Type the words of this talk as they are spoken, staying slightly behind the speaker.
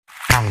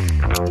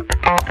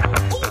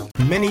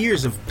Many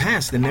years have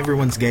passed and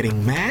everyone's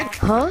getting mad?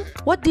 Huh?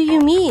 What do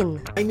you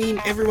mean? I mean,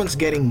 everyone's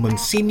getting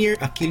Monsignor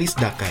Achilles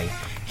Dakay.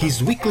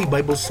 His weekly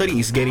Bible study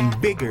is getting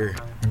bigger,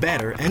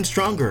 better, and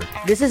stronger.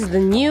 This is the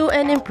new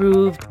and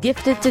improved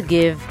Gifted to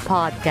Give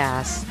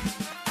podcast.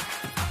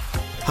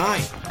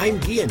 Hi, I'm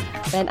Gian.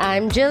 And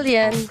I'm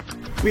Jillian.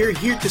 We are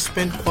here to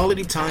spend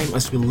quality time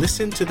as we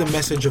listen to the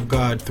message of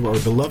God through our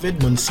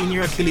beloved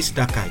Monsignor Achilles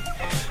Dakay,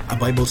 a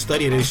Bible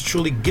study that is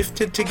truly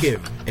gifted to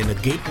give and a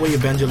gateway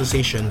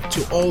evangelization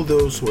to all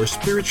those who are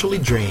spiritually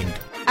drained.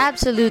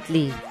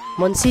 Absolutely.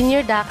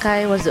 Monsignor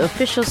Dakay was the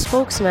official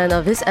spokesman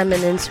of His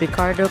Eminence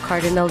Ricardo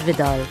Cardinal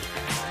Vidal.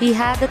 He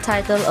had the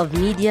title of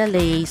Media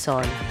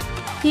Liaison.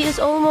 He is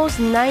almost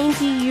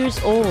 90 years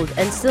old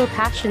and still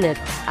passionate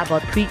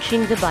about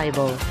preaching the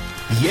Bible.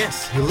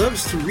 Yes, he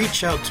loves to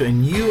reach out to a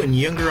new and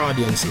younger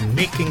audience in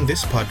making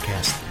this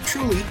podcast.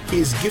 Truly, he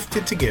is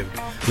gifted to give.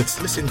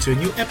 Let's listen to a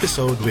new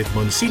episode with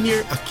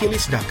Monsignor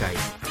Achilles Dakay.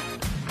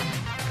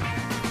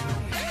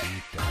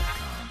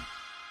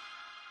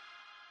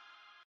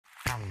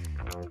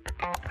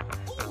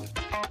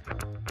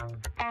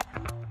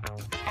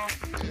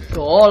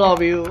 To all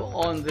of you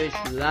on this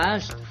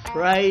last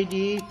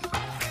Friday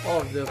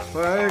of the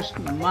first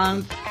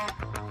month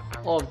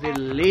of the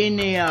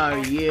linear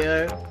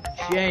year,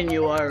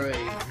 January,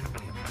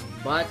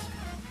 but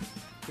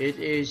it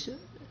is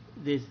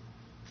the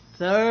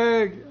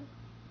third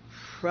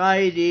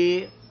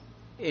Friday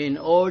in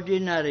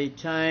ordinary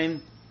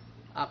time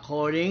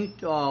according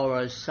to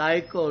our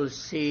cycle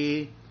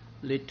C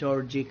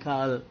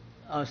liturgical,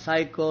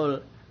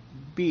 cycle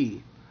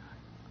B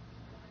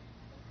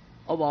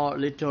of our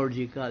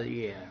liturgical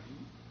year.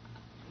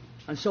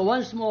 And so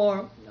once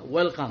more,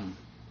 welcome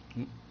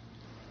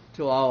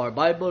to our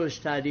Bible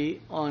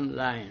study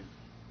online.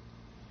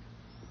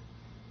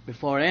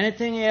 Before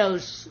anything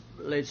else,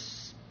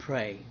 let's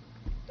pray.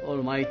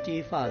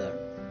 Almighty Father,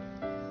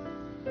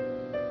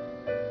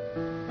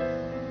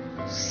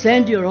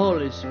 send your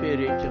Holy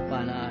Spirit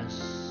upon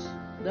us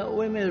that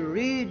we may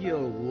read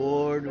your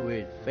word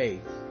with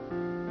faith,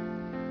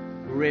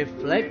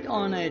 reflect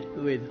on it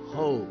with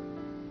hope,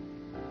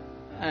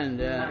 and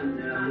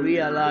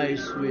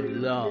realize with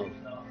love,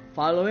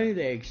 following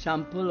the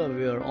example of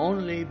your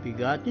only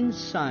begotten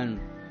Son,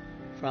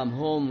 from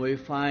whom we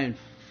find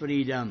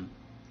freedom,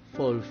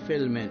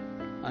 fulfillment,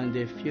 and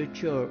the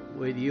future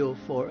with you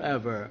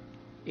forever.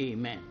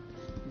 Amen.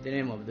 In the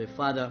name of the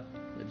Father,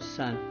 the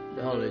Son,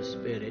 the Holy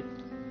Spirit.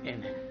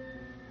 Amen.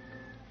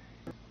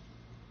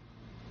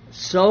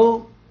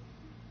 So,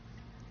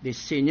 the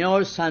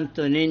Señor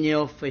Santo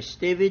Niño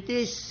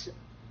festivities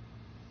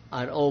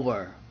are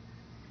over,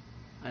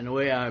 and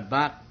we are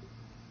back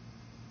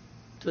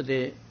to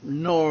the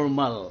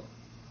normal,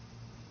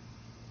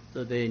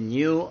 to the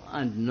new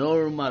and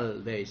normal,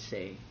 they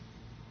say.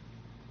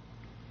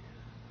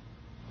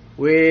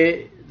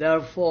 We,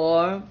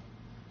 therefore,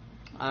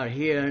 are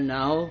here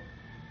now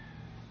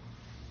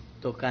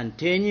to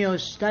continue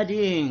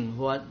studying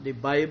what the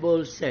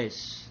Bible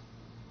says.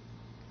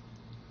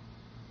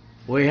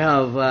 We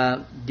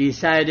have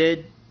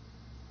decided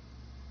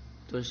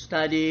to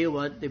study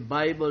what the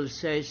Bible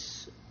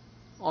says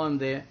on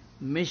the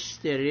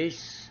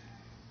mysteries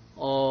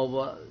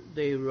of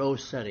the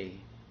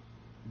Rosary.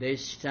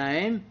 This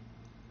time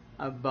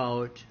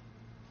about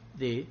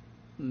the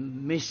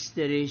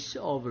mysteries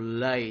of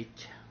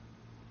light.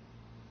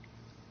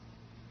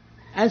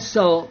 And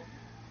so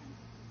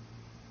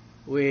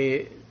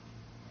we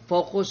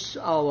focus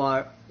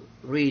our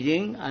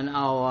reading and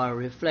our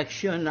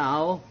reflection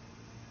now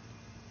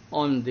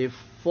on the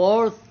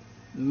fourth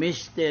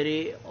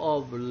mystery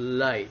of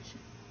light,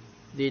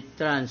 the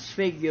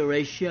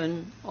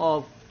transfiguration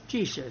of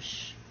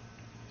Jesus,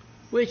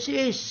 which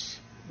is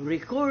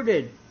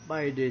recorded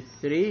by the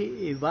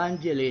three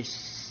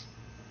evangelists.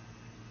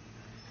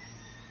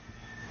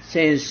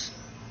 Since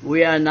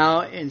we are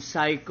now in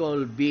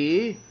cycle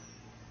B,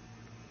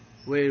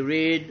 we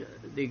read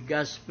the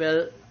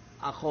Gospel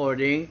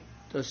according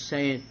to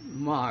St.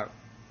 Mark,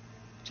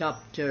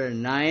 chapter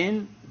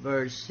 9,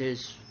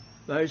 verses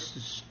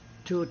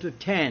 2 to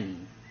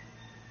 10.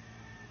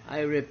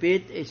 I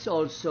repeat, it's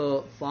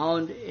also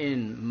found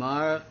in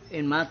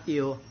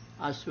Matthew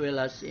as well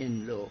as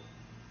in Luke.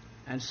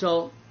 And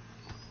so,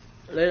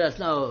 let us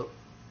now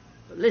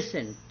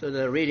listen to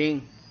the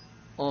reading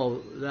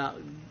of the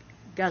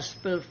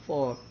Gospel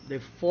for the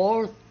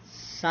fourth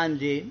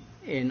Sunday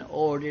in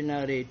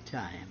ordinary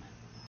time.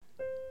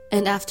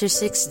 And after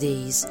 6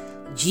 days,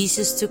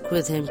 Jesus took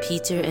with him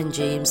Peter and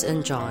James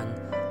and John,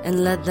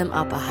 and led them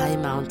up a high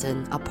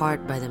mountain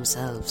apart by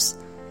themselves.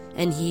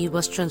 And he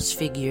was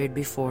transfigured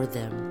before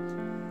them,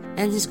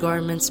 and his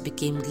garments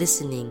became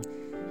glistening,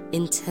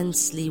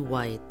 intensely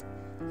white,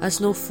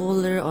 as no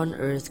fuller on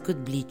earth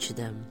could bleach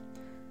them.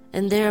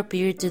 And there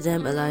appeared to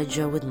them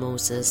Elijah with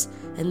Moses,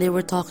 and they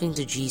were talking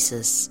to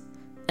Jesus.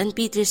 And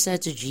Peter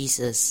said to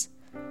Jesus,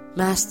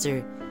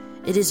 Master,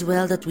 it is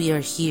well that we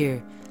are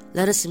here.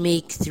 Let us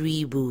make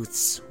 3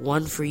 booths,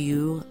 one for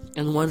you,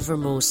 and one for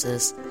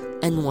Moses,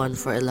 and one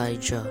for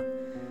Elijah.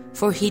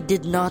 For he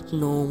did not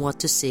know what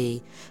to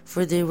say,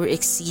 for they were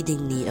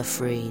exceedingly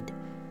afraid.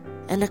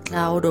 And a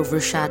cloud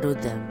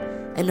overshadowed them,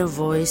 and a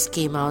voice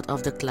came out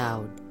of the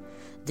cloud,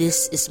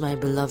 "This is my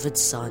beloved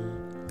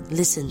Son,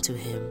 listen to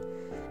him."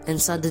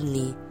 And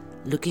suddenly,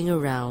 looking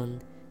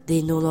around,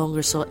 they no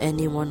longer saw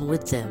anyone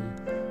with them,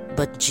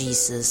 but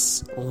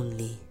Jesus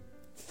only.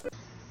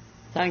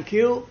 Thank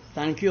you.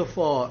 Thank you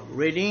for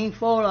reading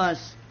for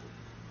us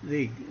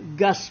the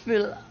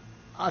gospel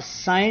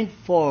assigned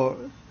for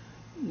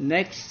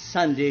next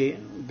Sunday,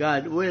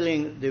 God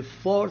willing, the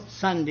fourth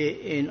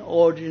Sunday in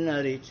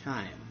ordinary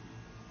time.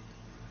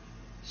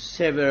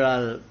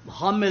 Several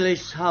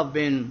homilies have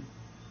been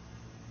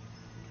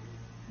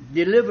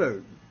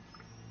delivered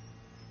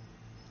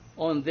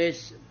on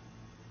this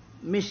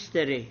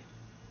mystery,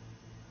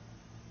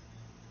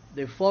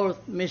 the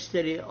fourth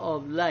mystery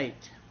of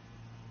light.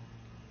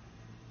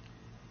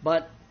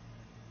 But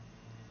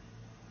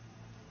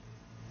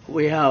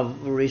we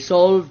have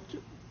resolved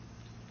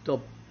to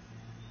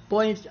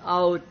point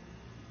out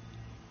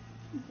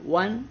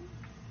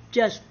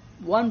just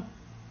one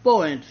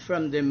point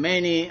from the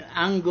many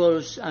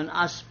angles and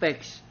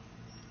aspects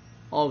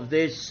of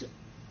this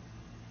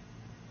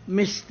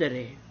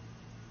mystery.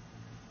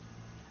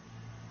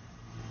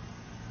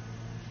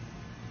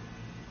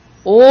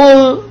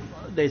 All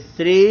the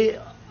three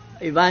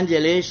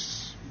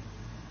evangelists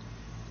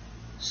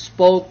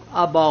spoke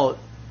about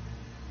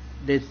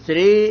the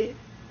three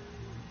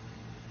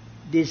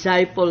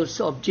disciples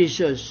of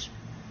Jesus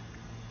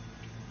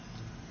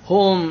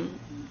whom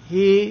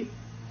he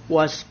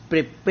was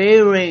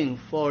preparing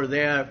for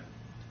their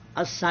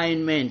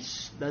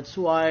assignments. That's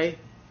why,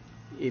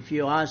 if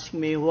you ask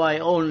me why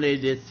only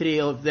the three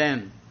of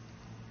them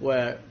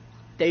were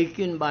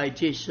taken by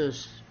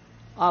Jesus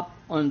up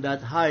on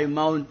that high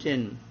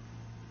mountain,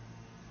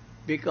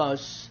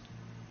 because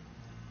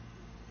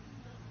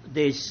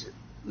this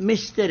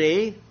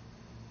mystery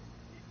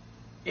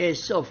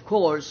is, of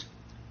course,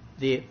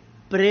 the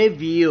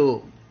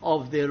preview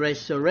of the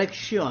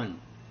resurrection.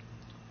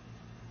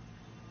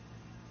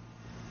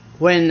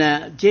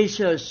 When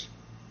Jesus,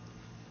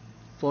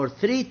 for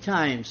 3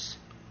 times,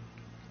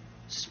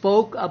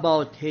 spoke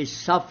about his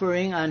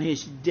suffering and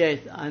his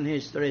death and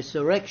his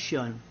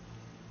resurrection,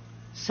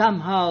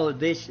 somehow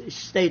this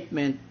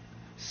statement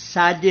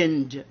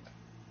saddened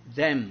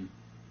them.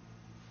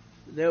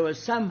 They were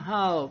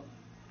somehow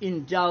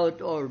in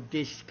doubt or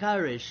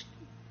discouraged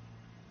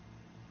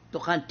to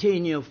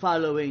continue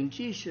following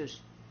Jesus.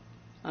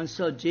 And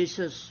so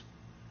Jesus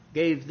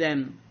gave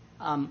them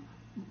a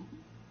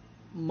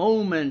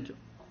moment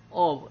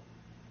of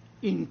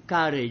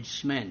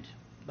encouragement.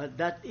 But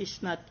that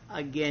is not,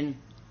 again,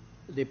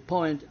 the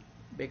point,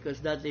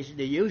 because that is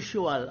the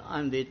usual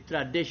and the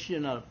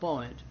traditional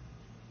point.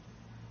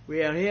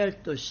 We are here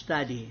to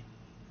study.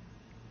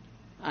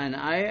 And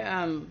I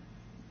am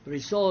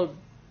resolved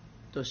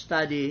to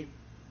study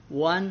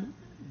one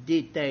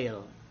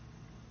detail,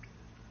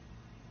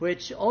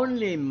 which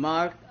only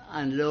Mark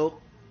and Luke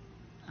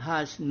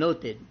has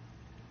noted,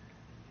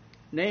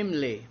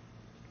 namely,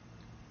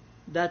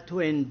 that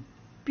when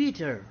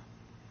Peter,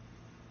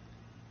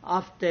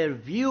 after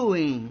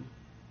viewing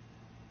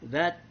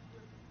that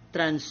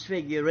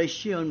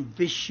transfiguration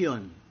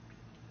vision,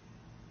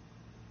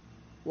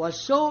 was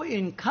so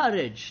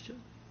encouraged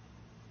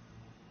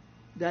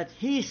that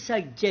he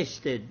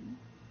suggested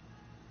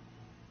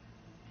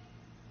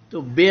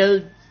to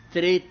build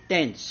 3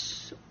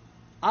 tents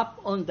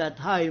up on that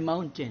high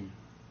mountain.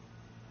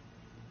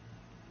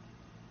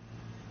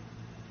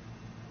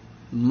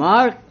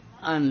 Mark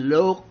and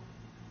Luke,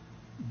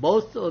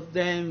 both of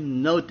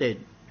them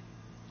noted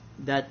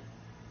that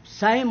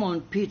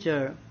Simon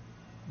Peter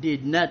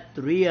did not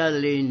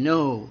really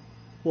know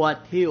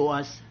what he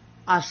was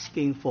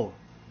asking for,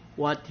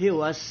 what he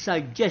was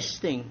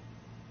suggesting.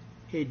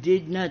 He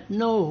did not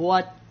know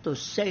what to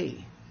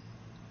say.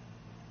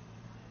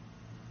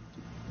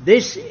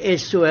 This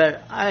is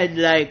where I'd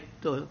like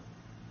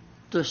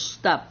to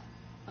stop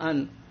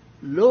and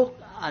look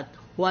at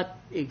what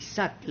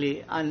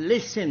exactly and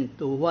listen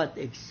to what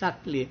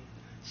exactly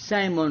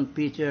Simon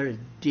Peter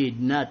did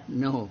not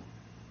know.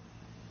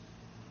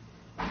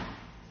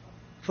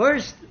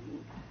 First,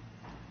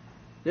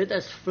 let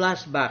us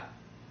flash back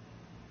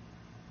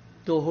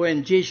to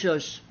when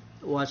Jesus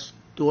was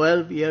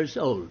 12 years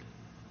old.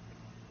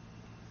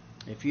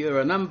 If you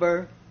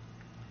remember,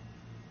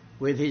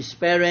 with his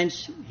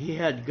parents, he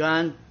had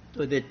gone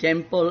to the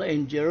temple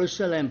in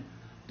Jerusalem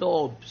to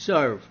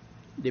observe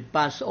the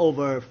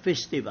Passover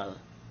festival.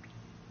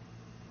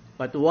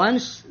 But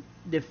once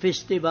the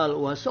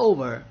festival was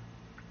over,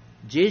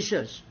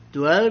 Jesus,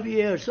 12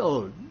 years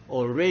old,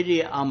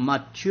 already a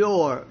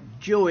mature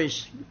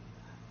Jewish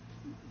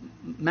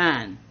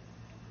man,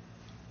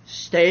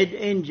 stayed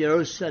in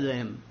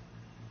Jerusalem,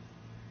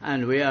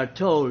 and we are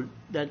told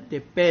that the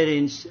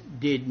parents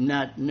did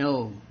not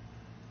know.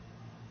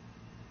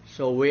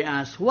 So we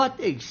ask, what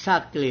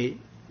exactly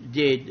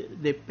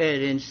did the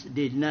parents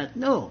did not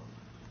know?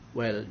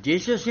 Well,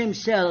 Jesus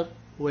himself,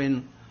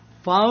 when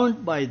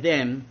found by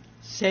them,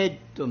 said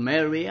to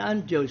Mary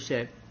and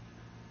Joseph,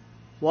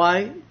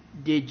 Why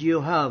did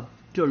you have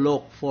to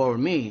look for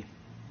me?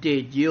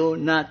 Did you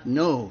not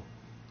know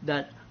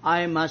that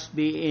I must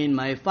be in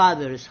my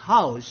Father's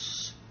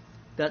house,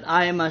 that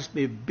I must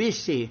be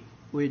busy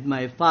with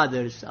my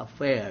Father's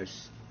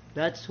affairs?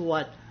 That's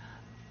what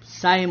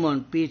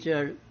Simon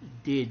Peter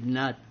did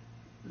not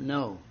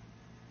know.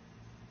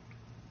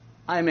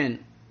 I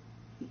mean,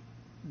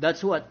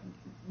 that's what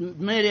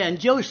Mary and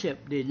Joseph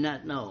did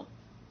not know.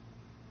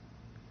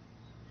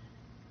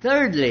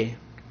 Thirdly,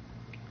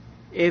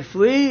 if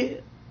we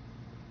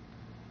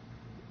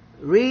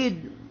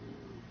read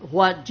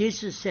what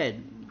Jesus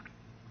said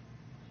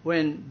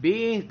when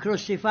being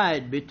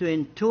crucified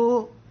between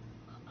two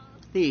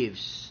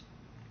thieves,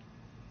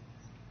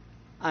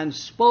 and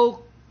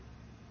spoke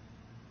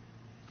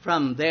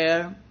from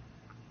there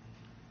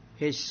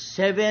his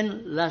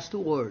 7 last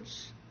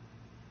words,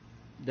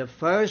 the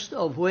first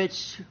of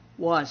which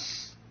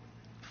was,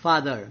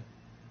 Father,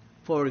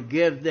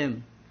 forgive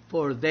them,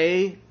 for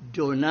they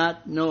do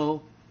not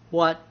know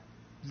what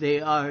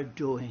they are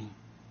doing.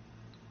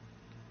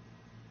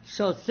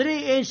 So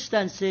 3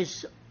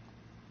 instances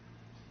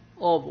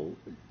of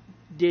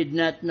did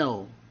not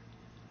know.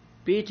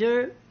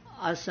 Peter,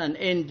 as an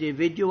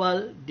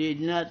individual,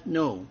 did not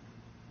know.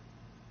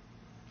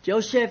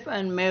 Joseph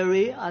and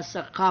Mary, as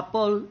a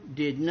couple,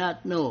 did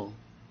not know.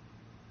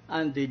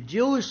 And the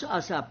Jews,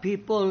 as a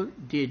people,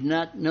 did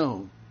not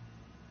know.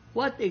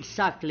 What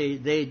exactly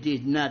they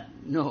did not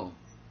know?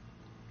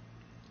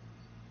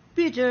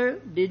 Peter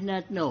did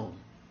not know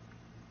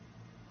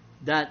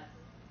that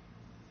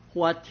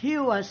what he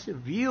was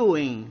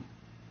viewing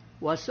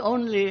was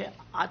only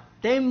a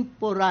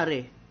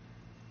temporary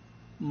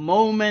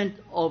moment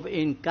of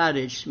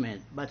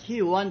encouragement, but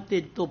he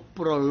wanted to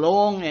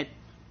prolong it.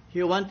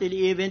 He wanted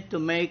even to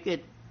make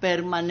it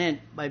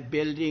permanent by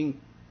building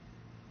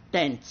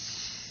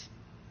tents.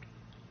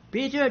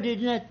 Peter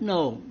did not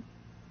know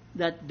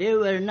that they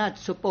were not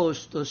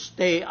supposed to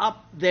stay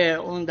up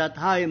there on that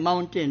high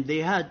mountain. They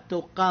had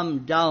to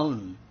come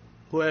down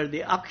where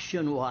the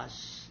action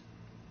was.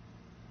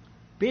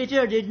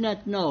 Peter did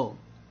not know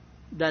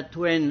that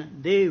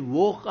when they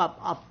woke up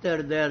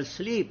after their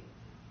sleep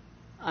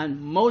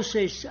and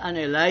Moses and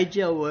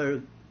Elijah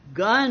were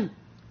gone,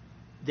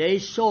 they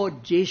saw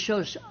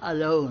Jesus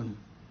alone,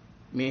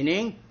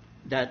 meaning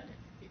that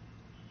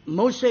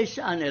Moses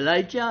and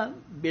Elijah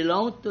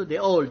belonged to the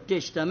Old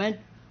Testament.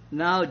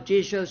 Now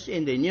Jesus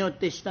in the New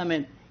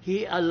Testament,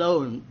 he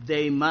alone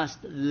they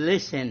must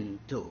listen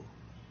to.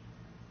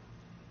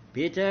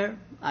 Peter,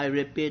 I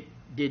repeat,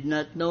 did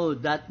not know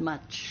that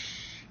much.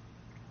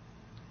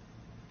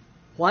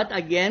 What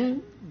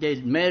again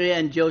did Mary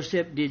and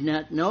Joseph did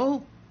not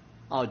know?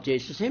 Oh,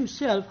 Jesus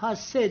himself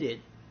has said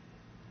it.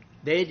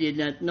 They did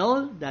not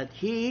know that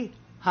he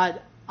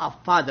had a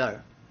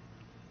father,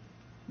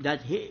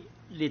 that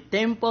the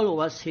temple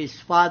was his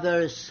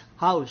father's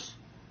house,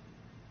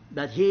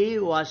 that he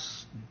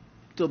was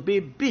to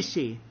be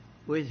busy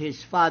with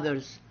his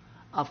father's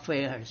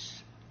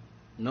affairs.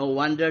 No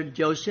wonder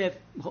Joseph,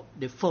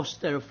 the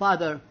foster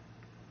father,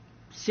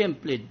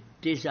 simply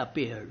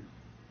disappeared.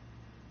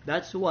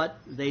 That's what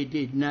they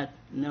did not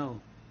know.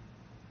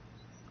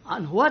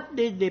 And what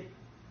did the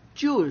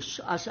Jews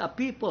as a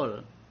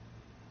people,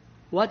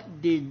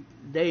 what did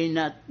they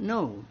not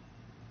know?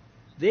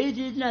 They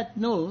did not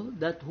know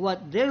that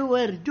what they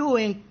were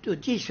doing to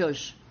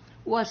Jesus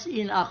was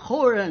in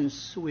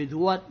accordance with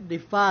what the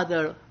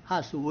Father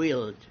has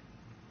willed.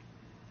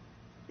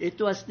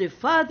 It was the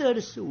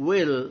Father's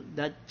will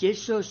that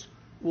Jesus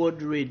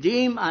would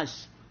redeem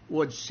us,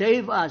 would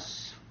save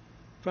us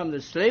from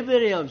the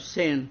slavery of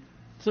sin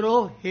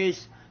through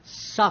his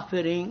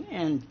suffering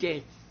and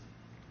death.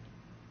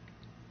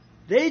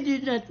 They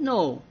did not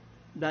know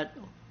that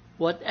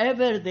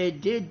whatever they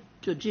did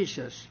to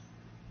Jesus,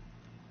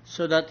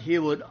 so that he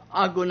would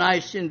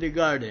agonize in the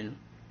garden,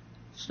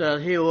 so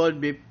that he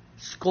would be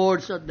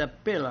scourged at the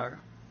pillar,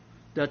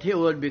 that he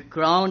would be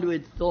crowned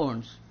with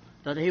thorns,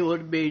 that he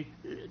would be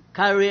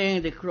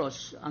carrying the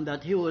cross, and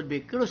that he would be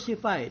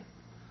crucified,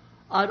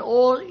 are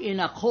all in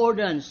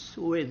accordance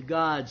with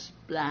God's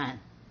plan.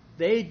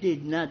 They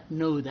did not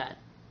know that.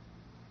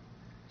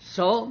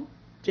 So,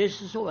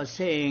 Jesus was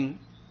saying,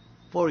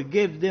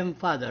 forgive them,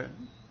 Father,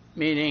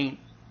 meaning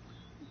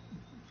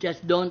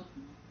just don't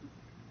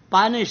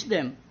punish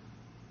them,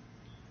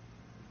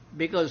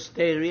 because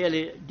they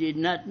really did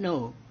not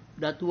know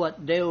that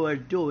what they were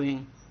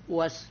doing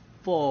was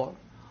for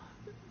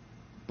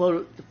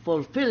the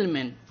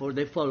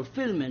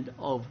fulfillment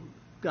of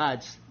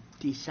God's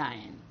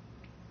design.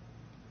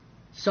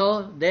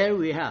 So there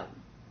we have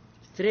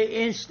 3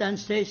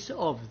 instances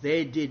of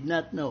they did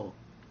not know.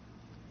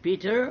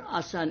 Peter,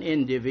 as an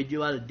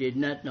individual, did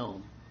not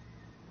know.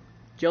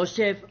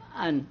 Joseph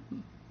and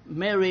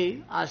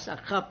Mary, as a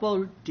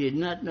couple, did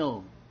not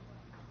know.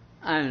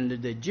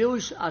 And the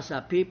Jews, as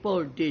a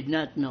people, did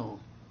not know.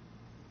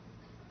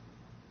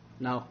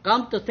 Now,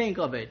 come to think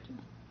of it,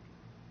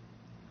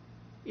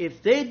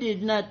 if they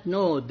did not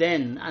know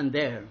then and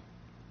there,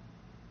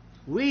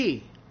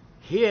 we,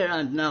 here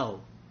and now,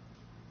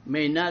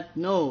 may not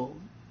know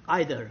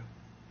either.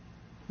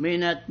 may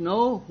not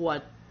know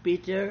what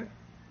Peter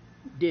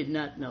did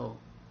not know,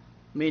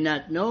 may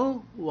not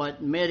know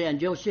what Mary and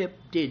Joseph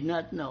did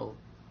not know,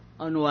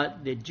 and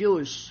what the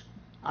Jews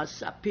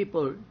as a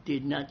people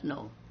did not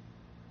know.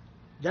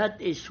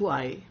 That is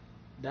why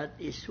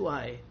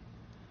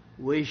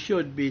we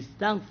should be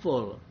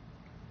thankful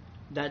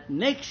that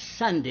next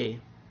Sunday,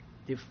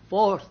 the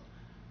fourth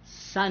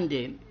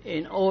Sunday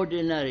in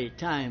ordinary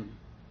time,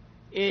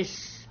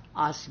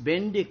 has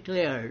been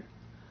declared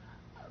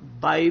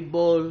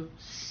Bible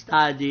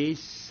Study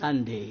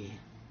Sunday.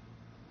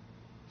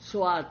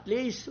 So at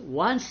least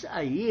once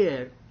a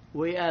year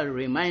we are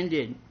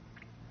reminded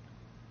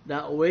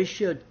that we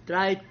should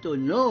try to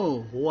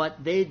know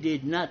what they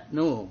did not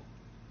know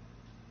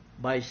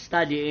by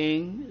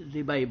studying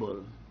the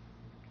Bible.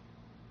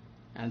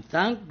 And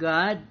thank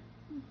God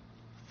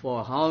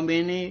for how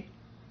many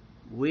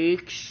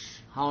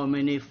weeks, how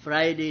many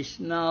Fridays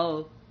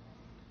now,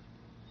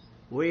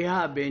 we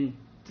have been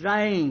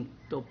trying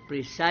to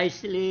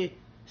precisely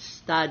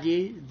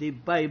study the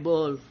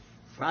Bible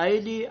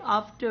Friday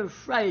after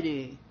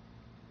Friday,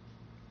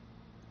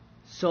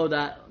 so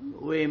that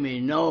we may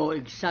know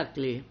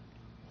exactly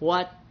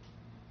what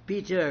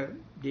Peter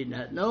did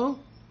not know,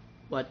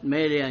 what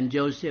Mary and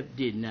Joseph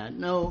did not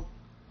know,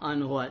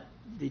 and what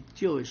the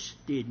Jews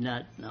did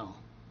not know.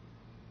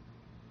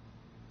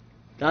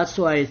 That's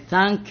why I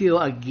thank you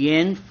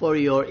again for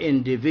your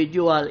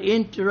individual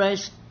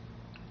interest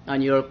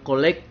and your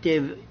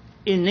collective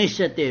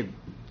initiative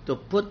to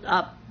put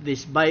up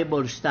this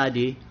Bible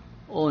study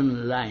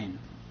online.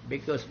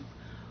 Because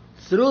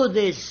through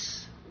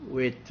this,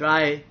 we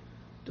try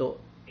to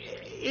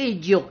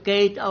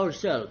educate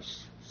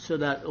ourselves so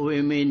that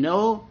we may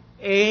know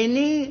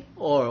any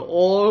or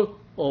all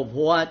of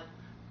what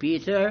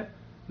Peter,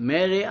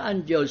 Mary,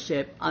 and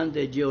Joseph and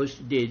the Jews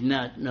did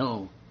not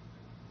know.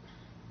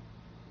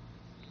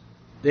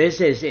 This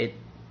is it.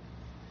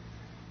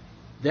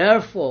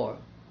 Therefore,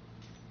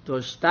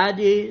 to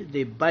study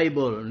the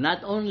Bible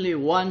not only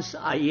once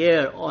a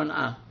year on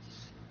a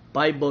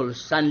Bible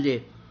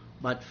Sunday,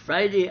 but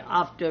Friday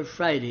after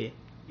Friday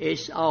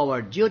is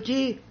our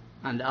duty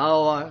and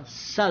our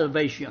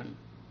salvation.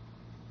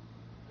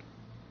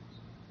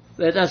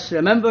 Let us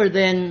remember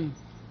then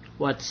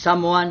what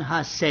someone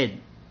has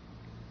said,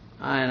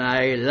 and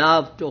I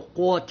love to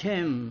quote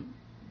him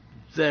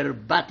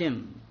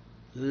verbatim,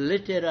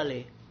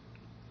 literally.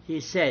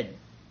 He said,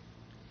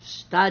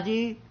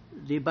 "Study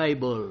the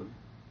Bible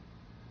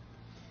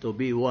to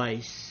be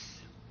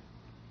wise.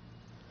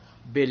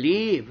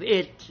 Believe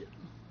it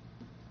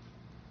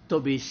to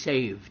be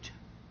saved.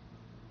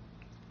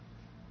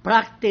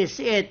 Practice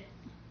it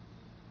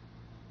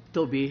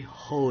to be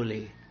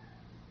holy."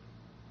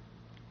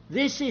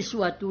 This is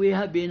what we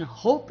have been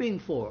hoping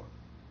for,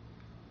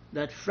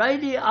 that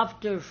Friday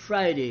after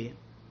Friday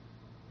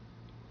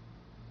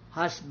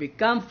has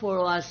become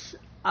for us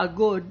a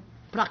good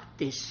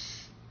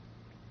practice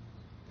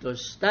to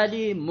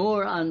study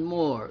more and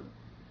more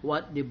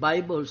what the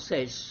Bible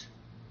says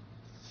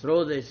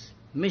through the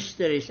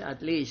mysteries,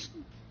 at least,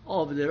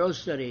 of the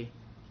Rosary,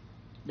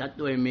 that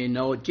we may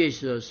know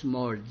Jesus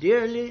more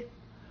dearly,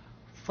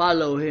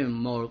 follow Him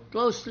more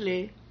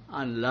closely,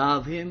 and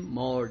love Him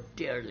more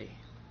dearly.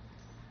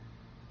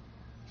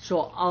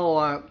 So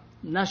our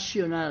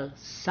National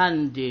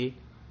Sunday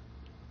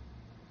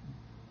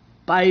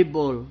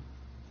Bible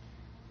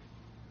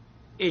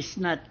is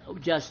not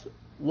just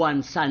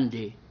one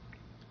Sunday.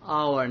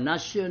 Our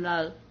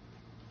National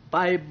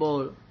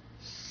Bible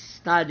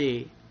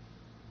Study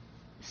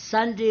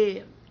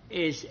Sunday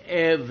is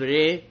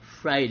every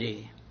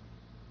Friday.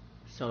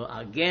 So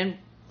again,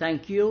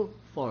 thank you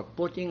for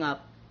putting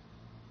up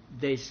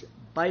this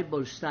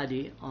Bible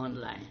study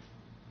online.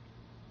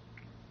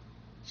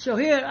 So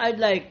here I'd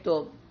like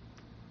to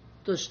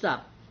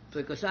stop,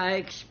 because I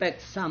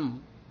expect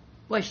some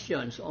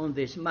questions on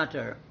this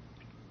matter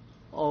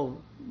of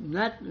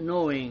not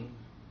knowing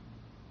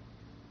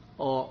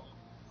or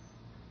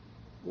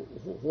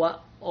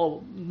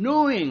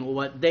knowing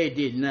what they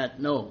did not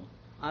know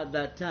at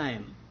that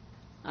time,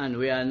 and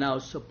we are now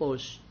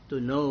supposed to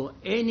know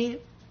any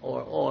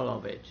or all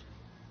of it.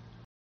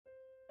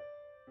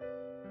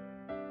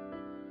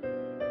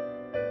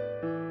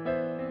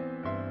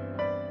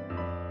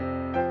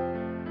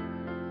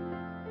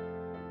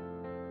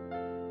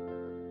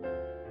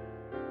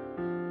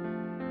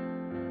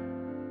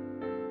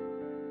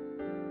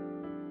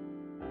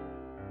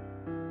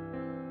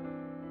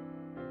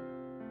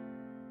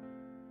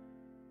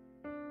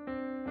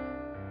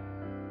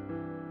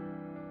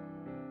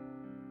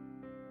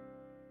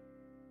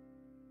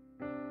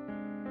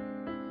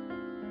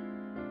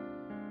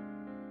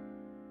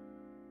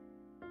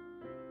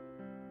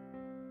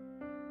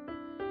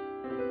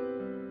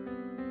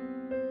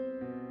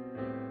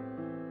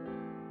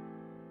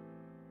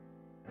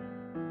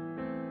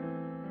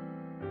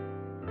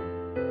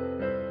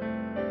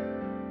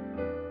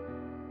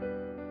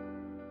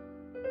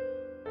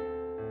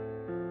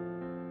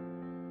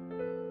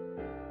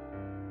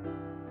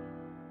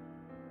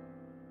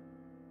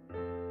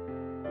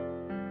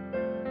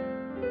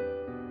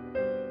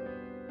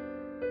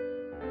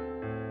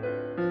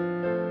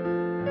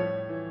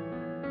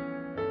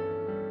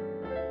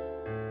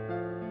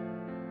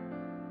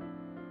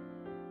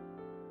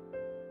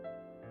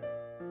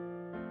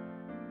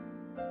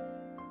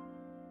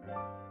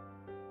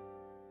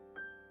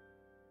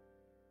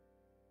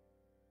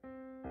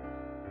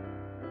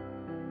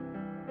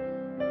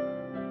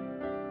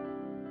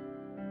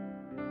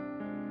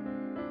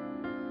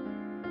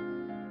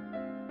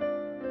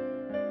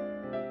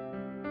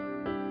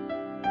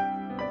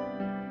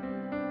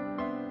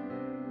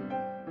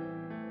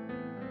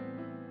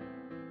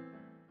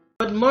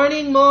 Good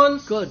morning,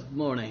 Mons. Good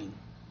morning.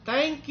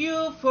 Thank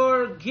you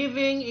for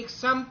giving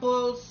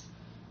examples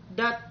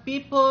that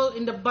people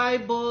in the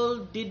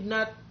Bible did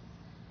not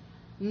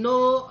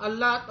know a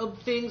lot of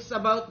things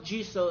about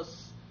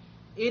Jesus.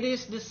 It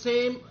is the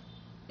same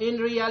in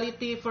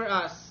reality for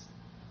us.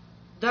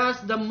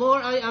 Thus, the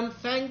more I am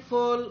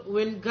thankful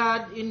when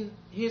God in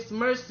His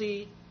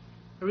mercy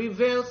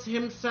reveals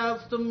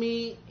Himself to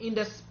me in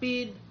the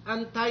speed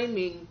and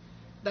timing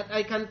that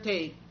I can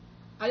take.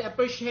 I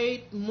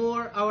appreciate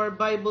more our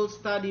Bible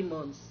study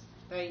months.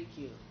 Thank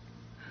you.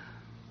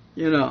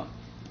 You know,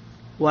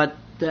 what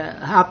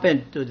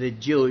happened to the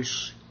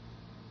Jews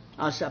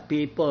as a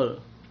people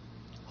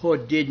who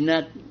did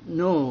not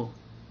know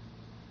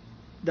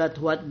that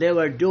what they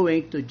were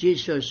doing to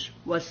Jesus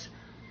was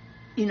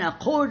in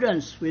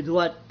accordance with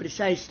what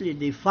precisely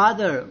the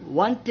Father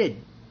wanted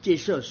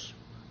Jesus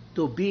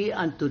to be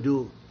and to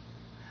do.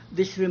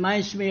 This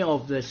reminds me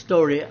of the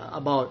story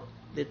about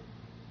the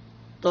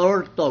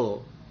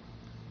turtle.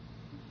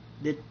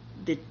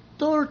 The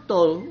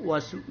turtle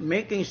was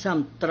making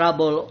some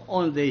trouble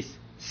on the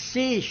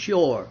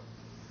seashore.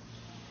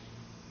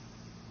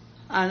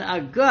 And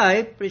a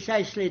guy,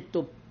 precisely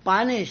to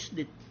punish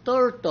the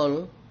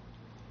turtle,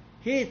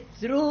 he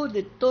threw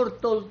the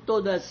turtle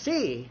to the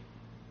sea.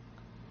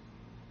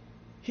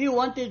 He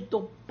wanted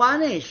to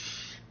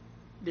punish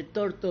the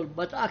turtle,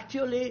 but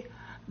actually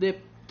the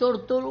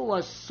turtle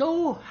was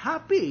so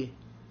happy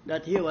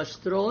that he was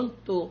thrown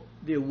to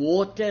the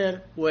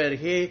water where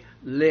he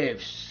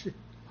lives.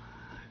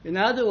 In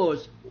other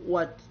words,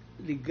 what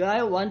the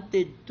guy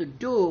wanted to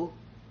do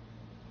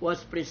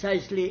was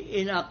precisely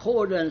in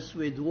accordance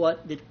with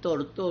what the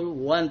turtle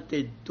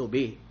wanted to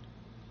be.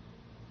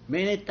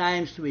 Many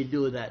times we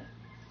do that.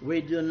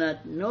 We do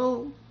not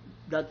know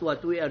that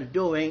what we are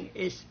doing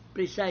is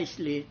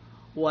precisely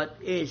what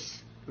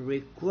is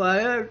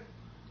required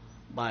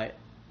by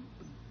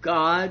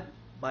God,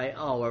 by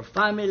our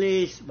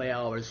families, by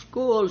our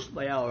schools,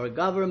 by our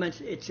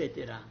governments,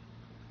 etc.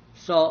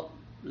 So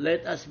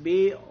let us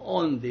be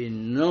on the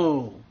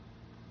know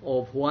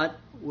of what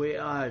we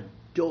are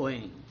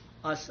doing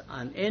as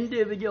an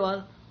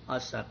individual,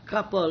 as a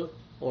couple,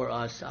 or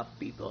as a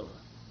people.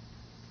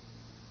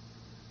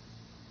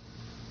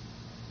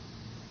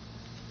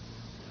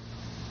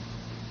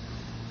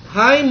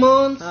 Hi,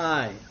 Mons.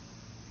 Hi.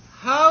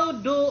 How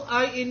do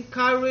I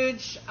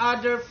encourage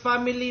other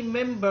family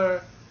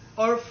member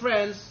or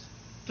friends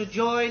to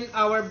join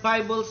our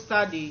Bible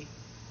study?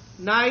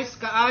 Nice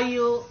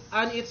kaayo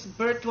and it's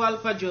virtual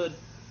pa jud.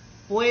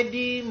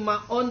 Pwede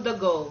on the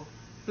go.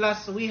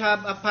 Plus we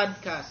have a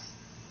podcast.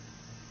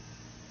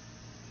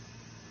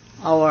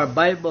 Our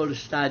Bible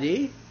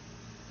study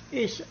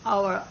is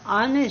our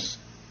honest,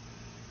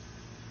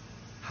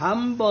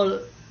 humble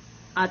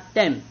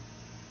attempt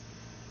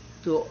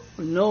to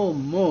know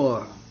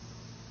more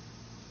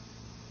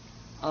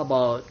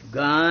about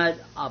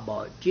God,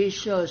 about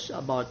Jesus,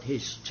 about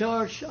His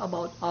church,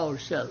 about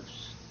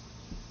ourselves.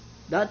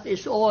 That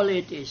is all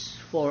it is.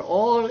 For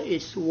all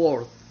its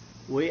worth,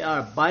 we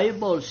are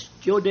Bible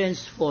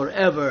students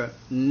forever,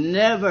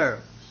 never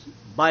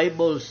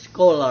Bible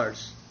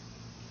scholars.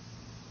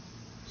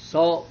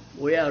 So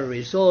we are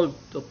resolved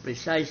to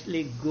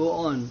precisely go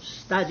on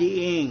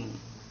studying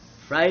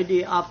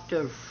Friday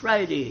after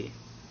Friday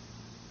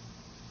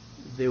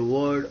the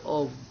Word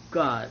of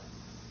God,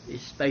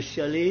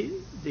 especially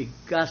the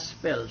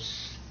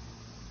Gospels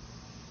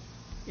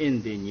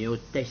in the New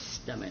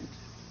Testament.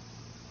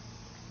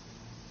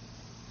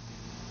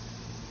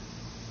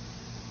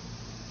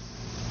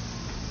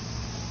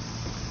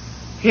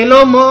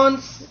 Hello,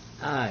 Mons.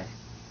 Aye.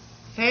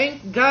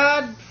 Thank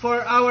God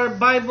for our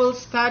Bible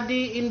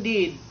study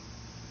indeed.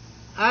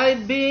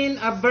 I've been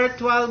a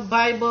virtual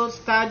Bible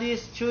study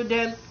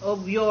student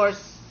of yours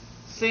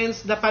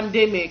since the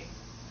pandemic.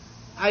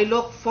 I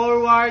look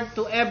forward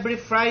to every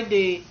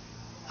Friday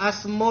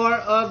as more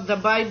of the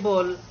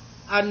Bible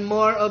and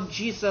more of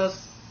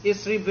Jesus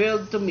is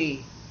revealed to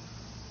me.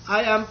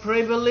 I am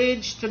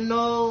privileged to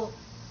know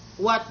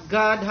what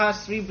God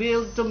has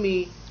revealed to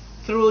me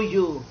through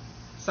you.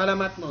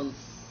 Salamat, Mons.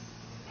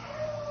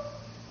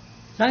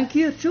 Thank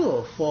you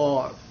too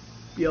for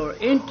your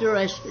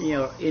interest and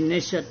your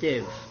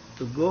initiative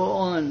to go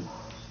on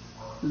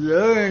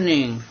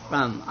learning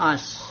from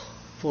us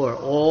for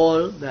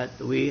all that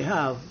we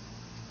have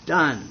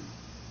done.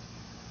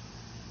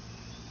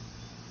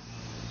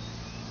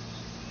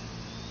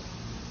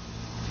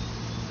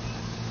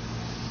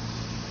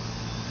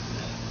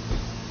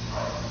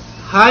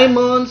 Hi,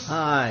 Mons.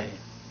 Hi.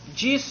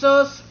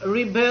 Jesus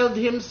revealed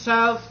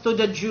himself to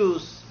the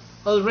Jews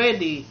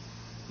already,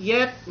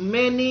 yet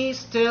many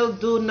still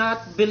do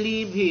not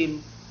believe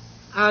him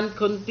and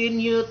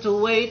continue to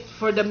wait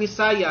for the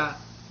Messiah.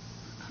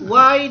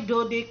 Why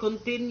do they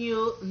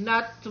continue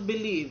not to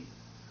believe?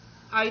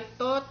 I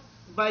thought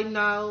by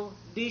now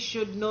they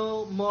should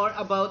know more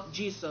about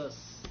Jesus.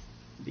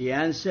 The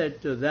answer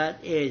to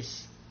that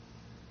is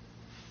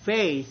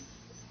faith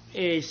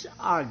is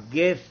a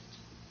gift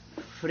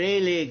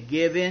freely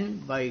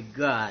given by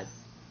God.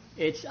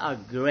 It's a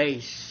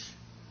grace.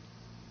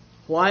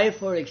 Why,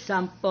 for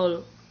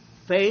example,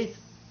 faith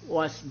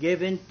was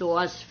given to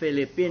us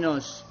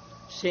Filipinos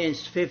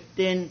since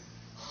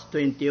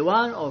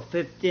 1521 or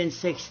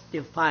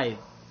 1565,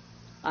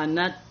 and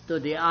not to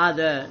the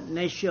other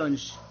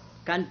nations,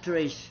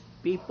 countries,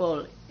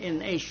 people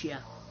in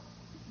Asia,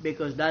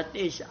 because that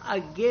is a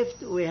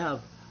gift we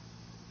have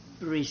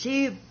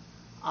received,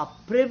 a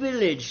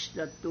privilege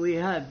that we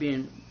have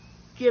been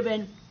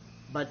given,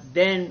 but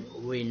then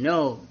we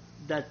know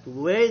that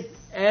with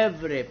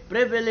every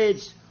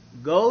privilege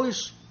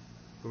goes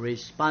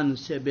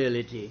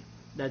responsibility.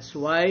 That's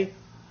why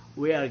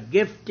we are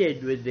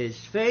gifted with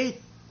this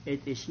faith.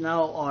 It is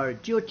now our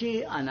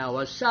duty and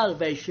our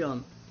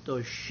salvation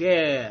to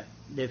share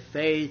the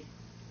faith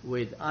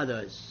with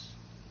others.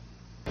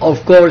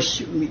 Of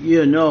course,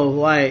 you know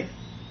why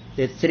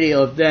the three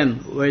of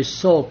them were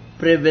so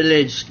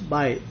privileged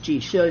by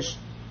Jesus,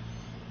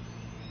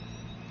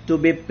 to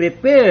be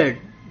prepared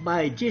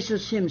by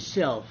Jesus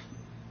himself,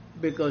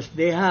 because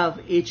they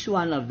have each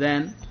one of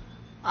them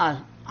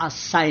an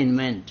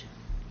assignment.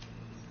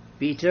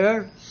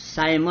 Peter,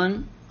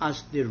 Simon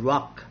as the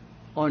rock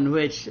on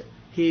which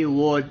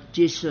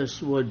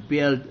Jesus would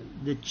build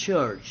the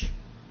church.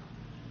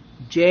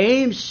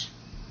 James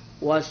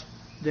was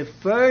the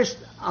first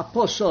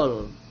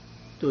apostle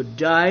to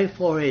die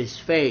for his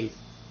faith.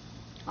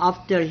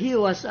 After he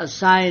was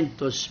assigned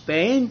to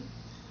Spain,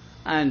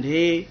 and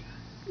he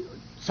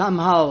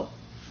somehow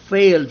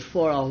failed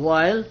for a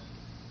while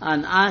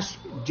and asked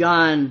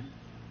John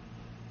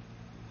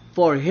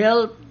for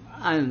help,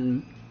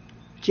 and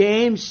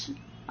James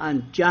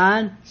and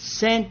John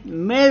sent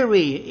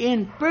Mary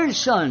in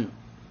person.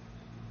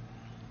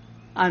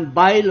 And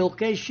by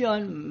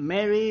location,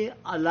 Mary,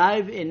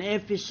 alive in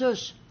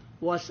Ephesus,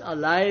 was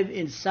alive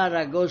in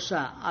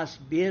Saragossa as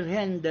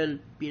Virgen del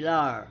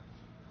Pilar.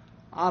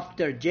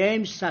 After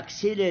James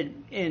succeeded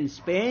in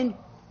Spain,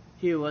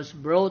 he was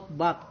brought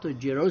back to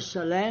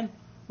Jerusalem,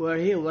 where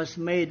he was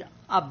made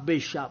a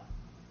bishop.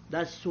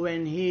 That's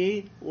when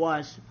he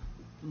was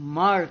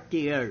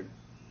martyred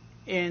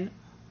in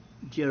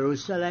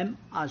Jerusalem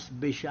as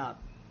bishop.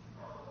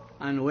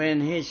 And when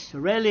his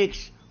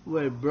relics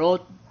were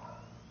brought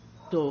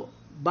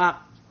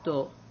back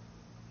to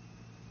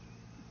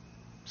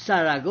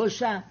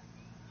Saragossa,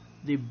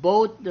 the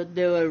boat that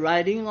they were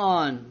riding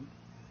on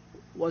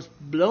was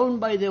blown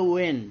by the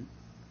wind,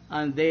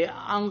 and they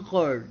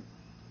anchored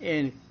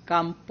in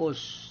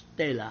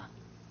Compostela.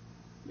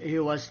 He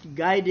was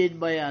guided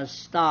by a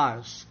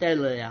star,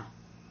 Stella,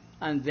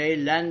 and they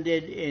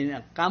landed in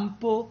a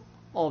campo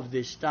of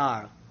the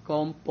star,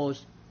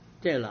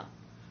 Compostela.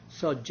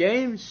 So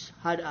James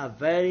had a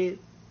very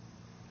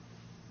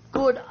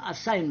good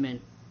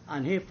assignment,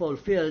 and he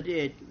fulfilled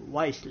it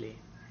wisely.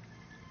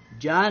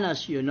 John,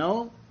 as you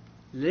know,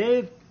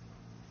 lived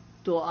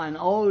to an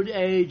old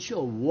age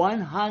of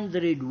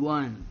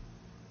 101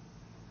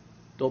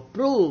 to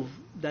prove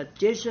that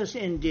Jesus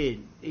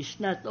indeed is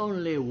not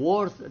only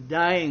worth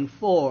dying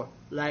for,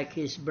 like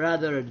his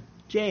brother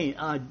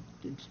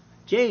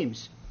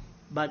James,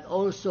 but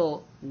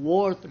also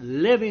worth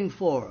living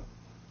for,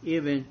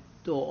 even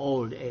to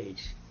old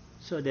age.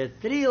 So the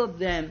three of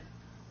them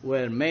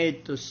were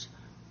made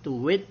to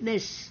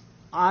witness,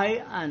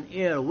 eye and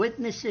ear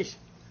witnesses,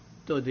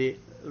 to the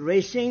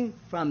raising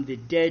from the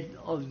dead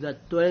of the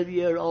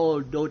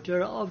 12-year-old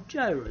daughter of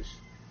Jairus.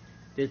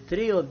 The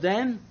three of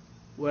them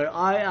were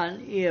eye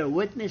and ear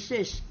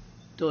witnesses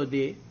to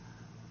the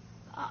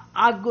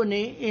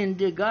agony in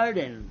the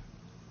garden.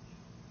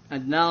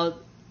 And now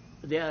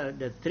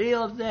the three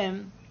of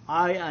them,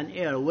 eye and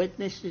ear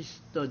witnesses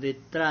to the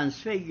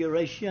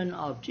transfiguration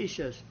of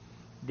Jesus,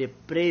 the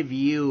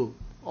preview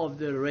of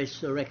the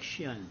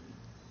resurrection.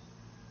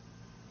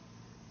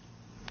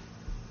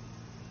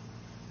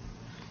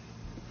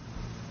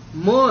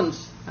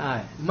 Mons,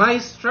 Aye. my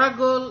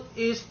struggle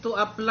is to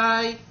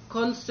apply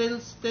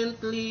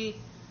consistently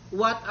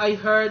what I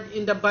heard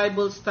in the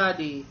Bible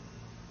study.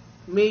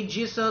 May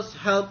Jesus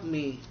help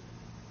me.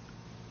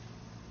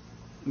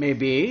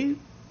 Maybe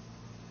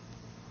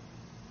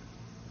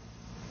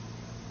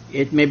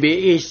it may be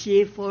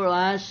easy for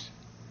us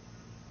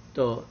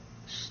to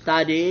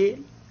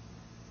study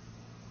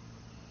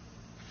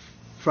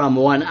from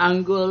one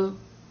angle,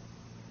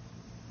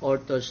 or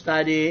to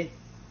study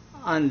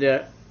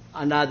under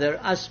another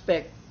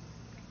aspect,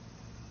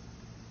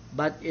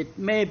 but it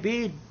may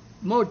be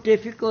more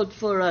difficult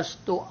for us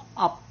to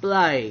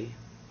apply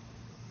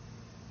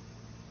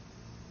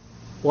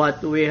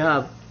what we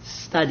have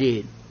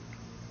studied.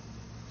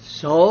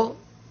 So,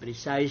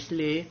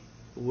 precisely,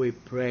 we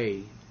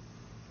pray,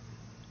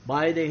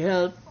 by the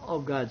help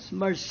of God's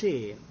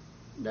mercy,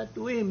 that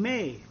we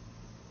may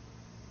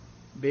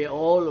be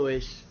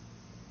always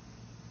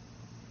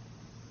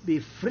be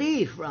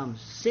free from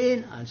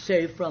sin and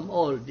safe from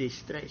all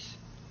distress.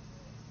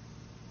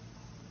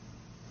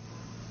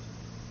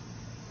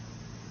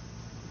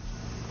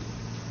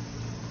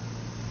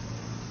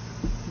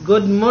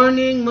 Good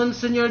morning,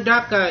 Monsignor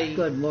Dakay.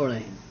 Good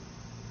morning.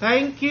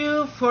 Thank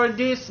you for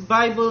this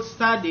Bible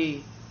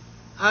study.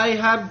 I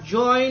have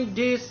joined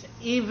this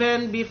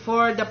even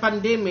before the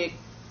pandemic,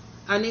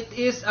 and it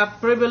is a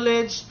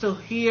privilege to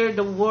hear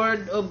the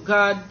Word of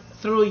God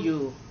through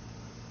you.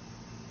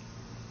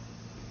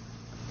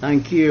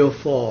 Thank you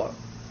for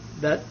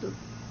that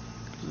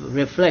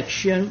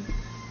reflection.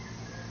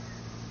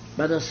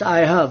 But as I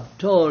have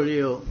told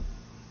you,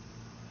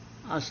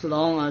 as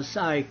long as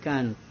I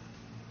can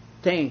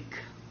think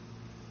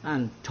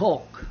and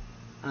talk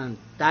and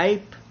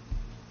type,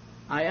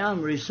 I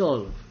am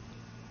resolved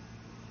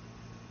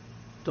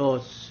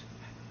to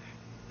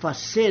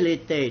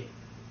facilitate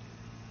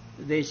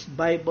this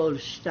Bible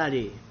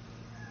study,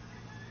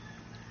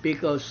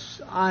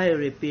 because I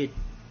repeat,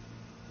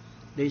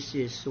 this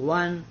is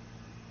one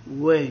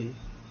way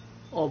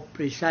of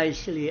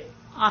precisely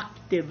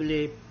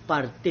actively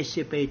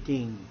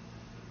participating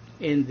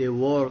in the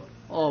work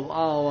of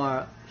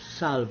our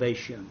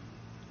salvation.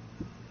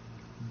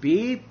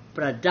 Be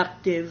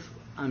productive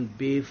and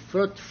be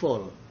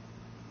fruitful.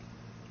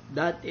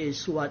 That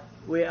is what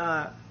we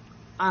are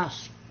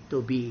asked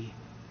to be.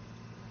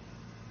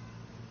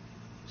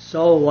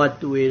 So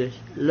what we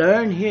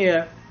learn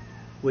here,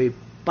 we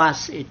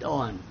pass it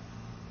on.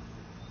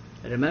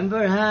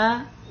 Remember,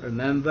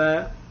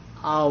 Remember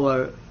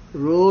our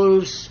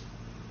rules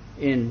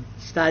in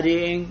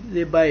studying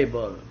the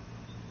Bible.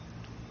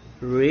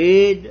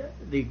 Read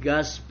the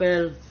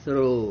Gospel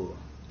through.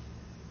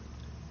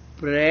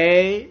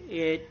 Pray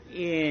it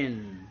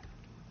in.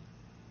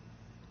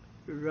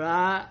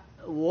 Write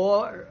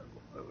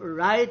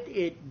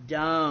it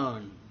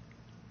down.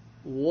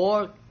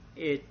 Work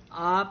it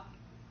up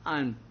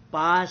and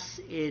pass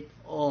it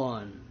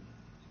on.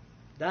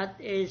 That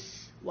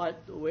is what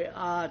we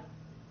are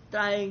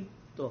trying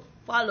to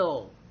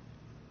follow.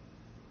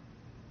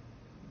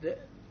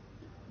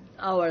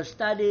 Our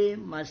study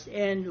must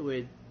end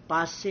with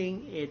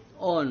passing it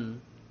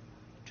on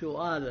to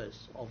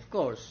others, of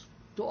course,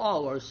 to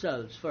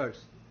ourselves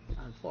first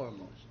and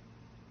foremost.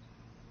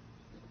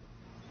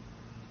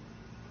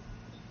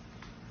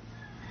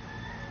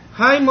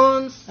 Hi,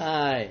 Mons.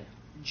 Hi.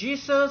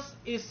 Jesus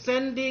is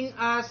sending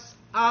us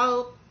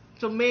out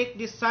to make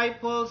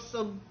disciples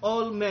of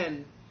all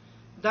men.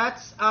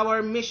 That's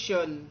our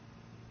mission.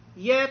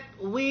 Yet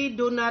we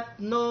do not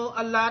know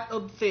a lot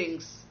of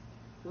things.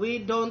 We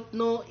don't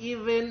know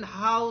even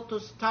how to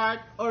start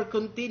or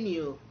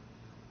continue.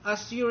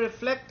 As you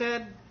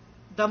reflected,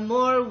 the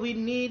more we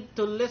need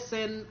to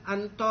listen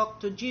and talk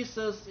to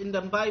Jesus in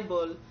the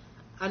Bible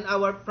and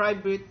our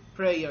private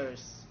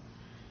prayers.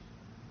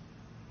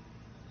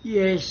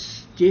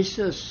 Yes,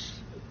 Jesus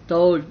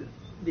told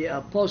the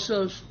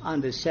apostles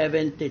and the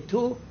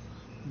 72,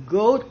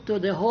 go to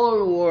the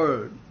whole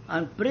world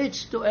and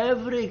preach to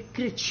every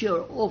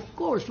creature. Of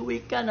course, we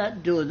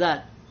cannot do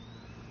that.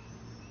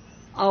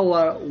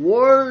 Our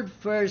world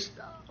first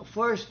of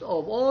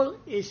all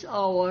is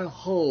our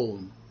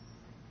home.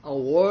 A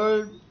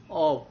world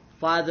of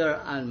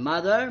father and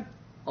mother,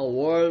 a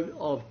world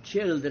of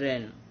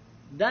children.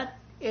 That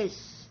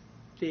is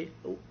the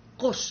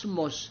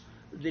cosmos,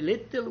 the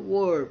little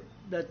world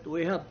that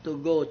we have to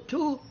go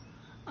to,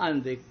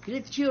 and the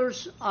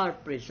creatures are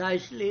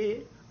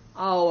precisely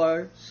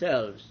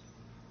ourselves.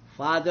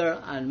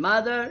 Father and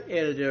mother,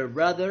 elder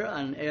brother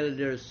and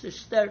elder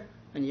sister,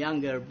 and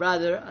younger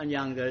brother and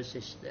younger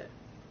sister.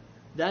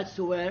 That's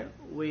where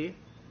we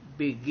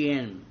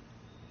begin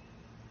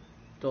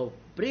to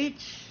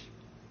preach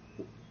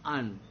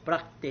and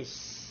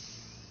practice.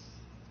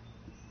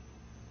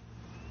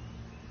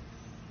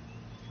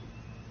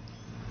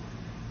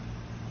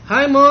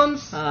 Hi,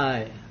 Mons.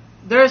 Hi.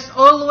 There's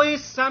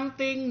always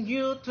something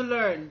new to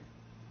learn,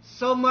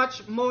 so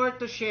much more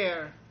to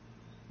share.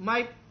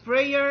 My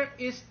prayer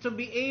is to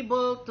be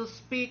able to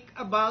speak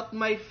about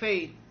my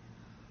faith.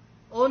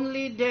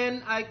 Only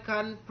then I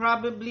can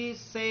probably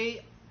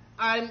say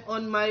I'm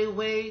on my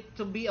way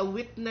to be a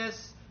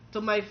witness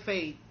to my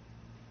faith,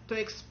 to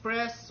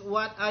express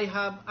what I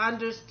have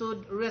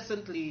understood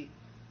recently,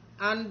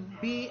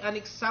 and be an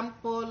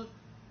example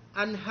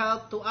and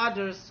help to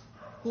others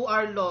who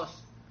are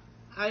lost.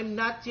 I'm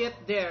not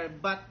yet there,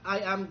 but I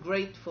am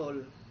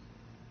grateful.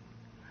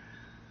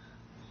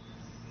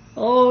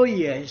 Oh,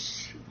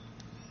 yes.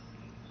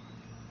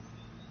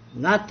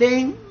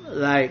 Nothing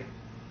like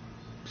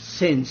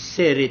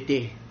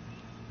sincerity.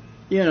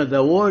 You know,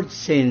 the word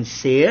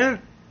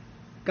sincere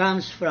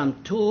comes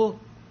from two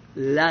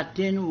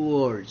Latin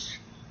words.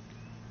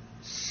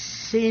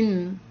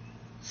 Sincere.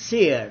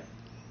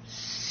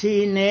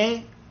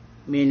 Sine,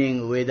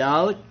 meaning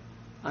without,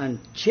 and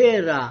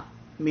cera,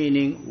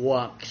 meaning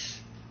wax.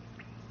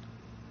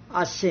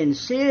 A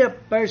sincere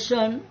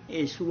person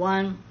is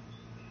one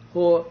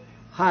who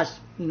has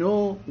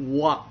no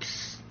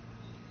wax,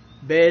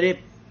 very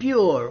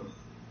pure,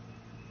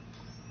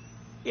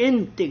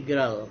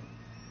 integral,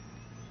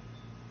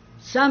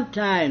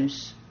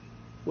 sometimes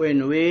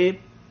when we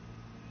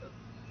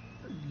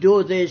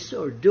do this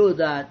or do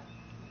that,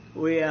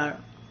 we are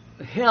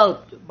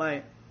helped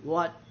by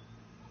what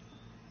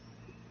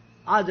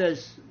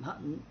others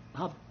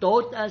have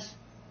taught us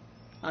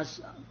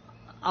as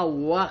a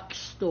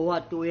wax to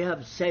what we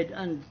have said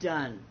and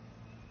done.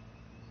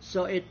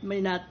 So it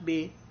may not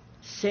be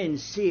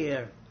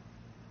sincere.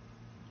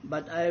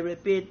 But I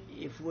repeat,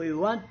 if we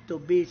want to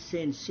be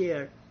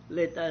sincere,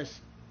 let us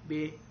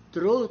be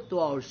true to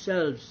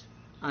ourselves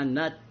and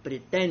not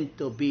pretend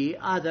to be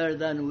other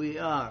than we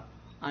are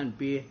and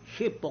be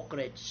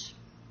hypocrites.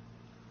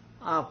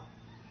 A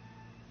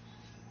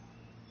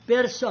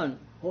person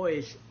who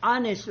is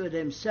honest with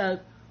himself,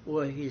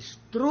 who is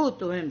true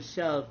to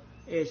himself,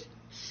 is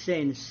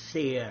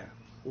sincere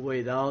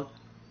without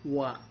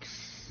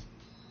wax.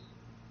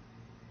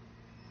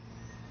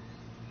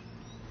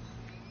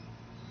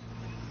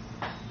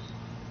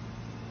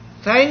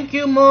 Thank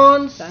you,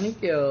 Mons,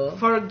 Thank you.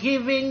 for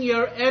giving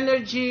your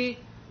energy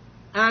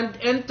and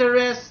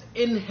interest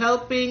in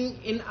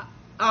helping in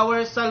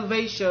our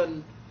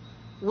salvation.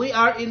 We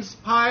are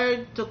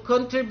inspired to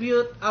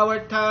contribute our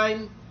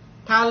time,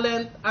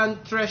 talent, and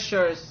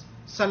treasures.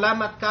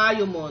 Salamat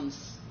kayo, Mons.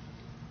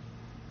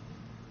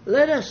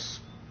 Let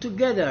us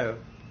together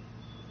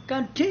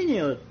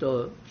continue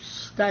to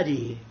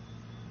study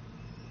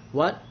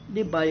what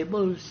the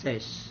Bible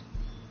says.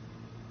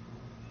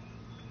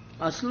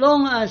 As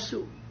long as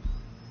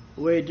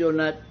we do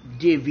not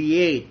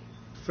deviate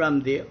from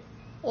the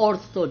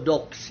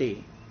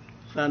orthodoxy,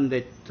 from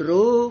the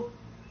true,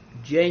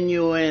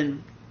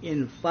 genuine,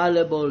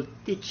 infallible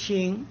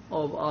teaching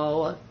of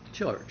our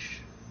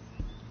church.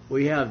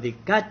 We have the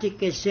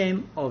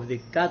Catechism of the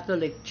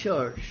Catholic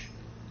Church.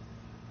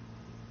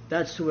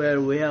 That's where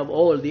we have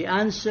all the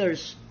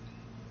answers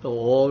to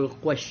all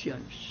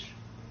questions.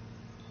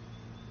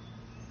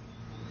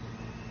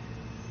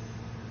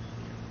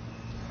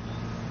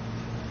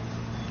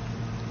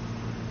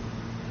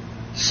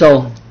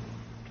 So,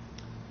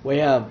 we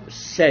have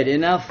said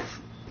enough.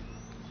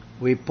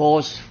 We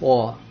pause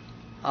for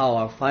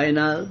our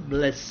final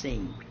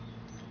blessing.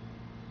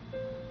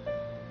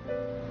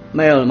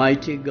 May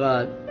Almighty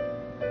God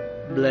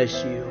bless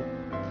you,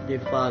 the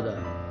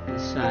Father, the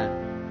Son,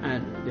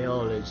 and the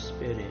Holy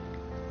Spirit.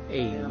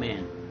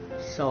 Amen.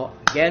 So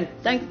again,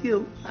 thank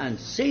you, and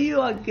see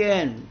you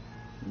again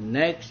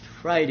next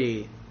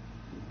Friday,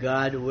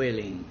 God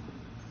willing.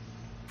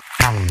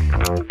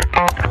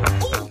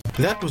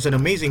 That was an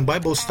amazing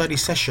Bible study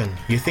session.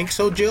 You think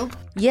so, Jill?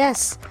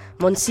 Yes,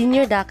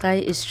 Monsignor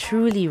Dakay is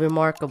truly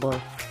remarkable.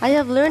 I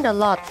have learned a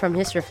lot from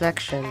his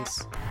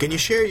reflections. Can you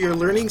share your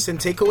learnings and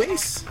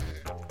takeaways?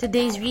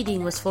 Today's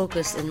reading was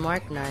focused in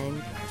Mark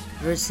 9,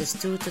 verses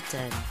 2 to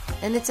 10,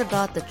 and it's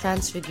about the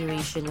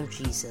transfiguration of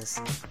Jesus.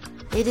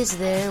 It is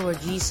there where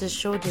Jesus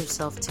showed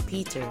himself to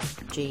Peter,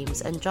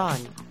 James, and John,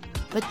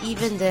 but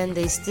even then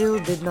they still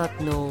did not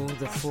know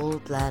the full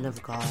plan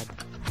of God.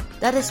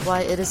 That is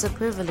why it is a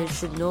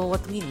privilege to know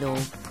what we know,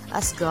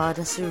 as God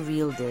has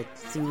revealed it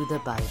through the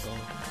Bible.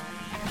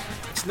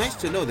 It's nice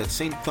to know that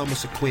St.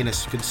 Thomas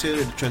Aquinas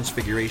considered the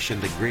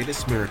Transfiguration the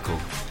greatest miracle,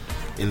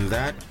 in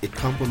that it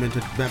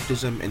complemented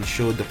baptism and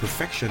showed the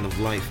perfection of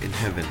life in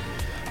heaven.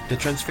 The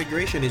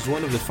Transfiguration is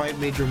one of the 5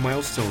 major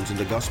milestones in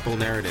the Gospel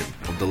narrative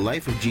of the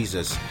life of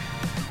Jesus,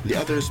 the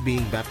others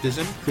being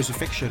baptism,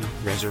 crucifixion,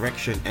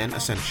 resurrection, and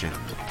ascension.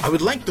 I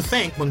would like to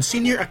thank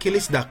Monsignor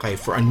Achilles Dakay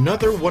for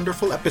another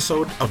wonderful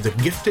episode of the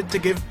Gifted to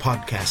Give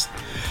podcast.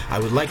 I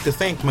would like to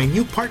thank my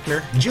new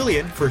partner,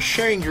 Jillian, for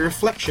sharing your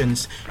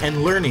reflections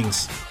and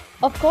learnings.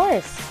 Of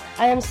course,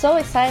 I am so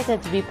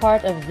excited to be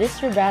part of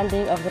this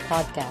rebranding of the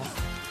podcast.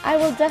 I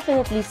will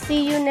definitely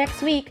see you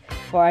next week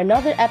for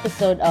another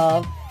episode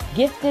of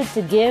Gifted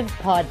to Give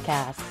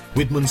podcast.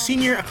 With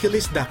Monsignor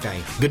Achilles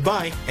Dakay,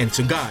 goodbye, and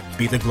to God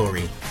be the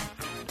glory.